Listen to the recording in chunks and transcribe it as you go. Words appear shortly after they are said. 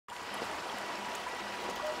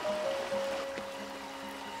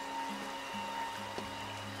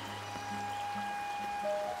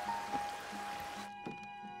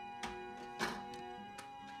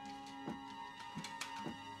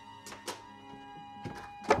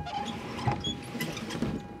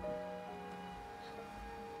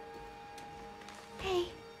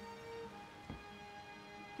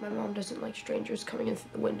Mom doesn't like strangers coming in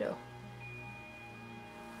through the window.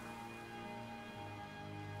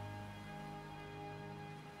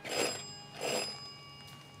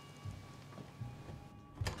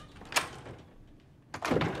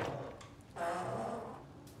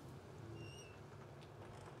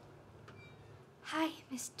 Hi,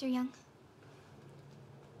 Mr. Young.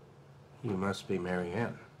 You must be Mary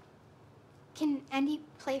Ann. Can Andy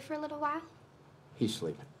play for a little while? He's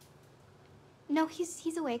sleeping. No,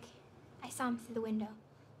 he's awake. I saw him through the window.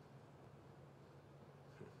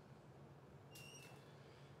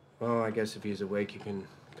 Well, I guess if he's awake, you can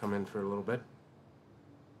come in for a little bit.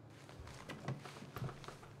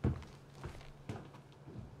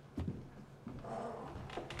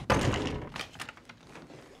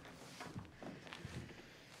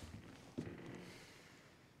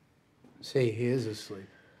 See, he is asleep.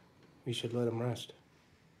 We should let him rest.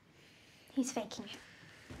 He's faking it.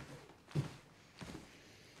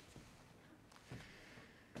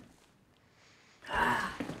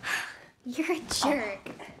 You're a jerk.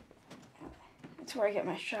 That's where I get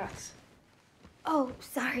my shots. Oh,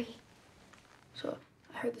 sorry. So,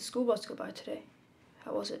 I heard the school bus go by today.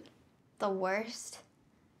 How was it? The worst.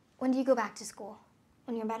 When do you go back to school?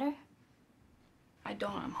 When you're better? I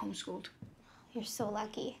don't. I'm homeschooled. You're so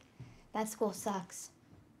lucky. That school sucks.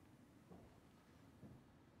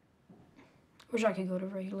 Wish I could go to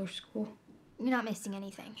regular school. You're not missing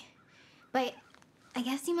anything. But I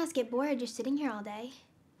guess you must get bored just sitting here all day.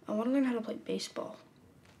 I want to learn how to play baseball,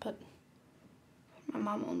 but my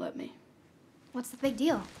mom won't let me. What's the big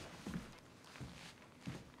deal?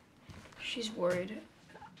 She's worried.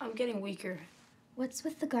 I'm getting weaker. What's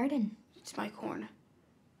with the garden? It's my corn.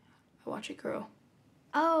 I watch it grow.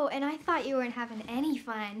 Oh, and I thought you weren't having any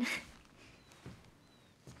fun.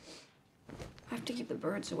 I have to keep the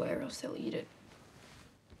birds away or else they'll eat it.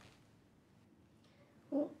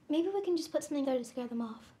 Well, maybe we can just put something there to scare them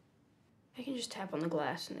off. I can just tap on the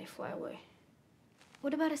glass and they fly away.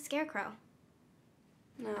 What about a scarecrow?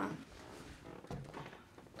 Nah.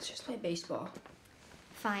 Let's just play baseball.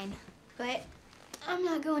 Fine, but I'm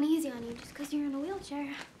not going easy on you just because you're in a wheelchair.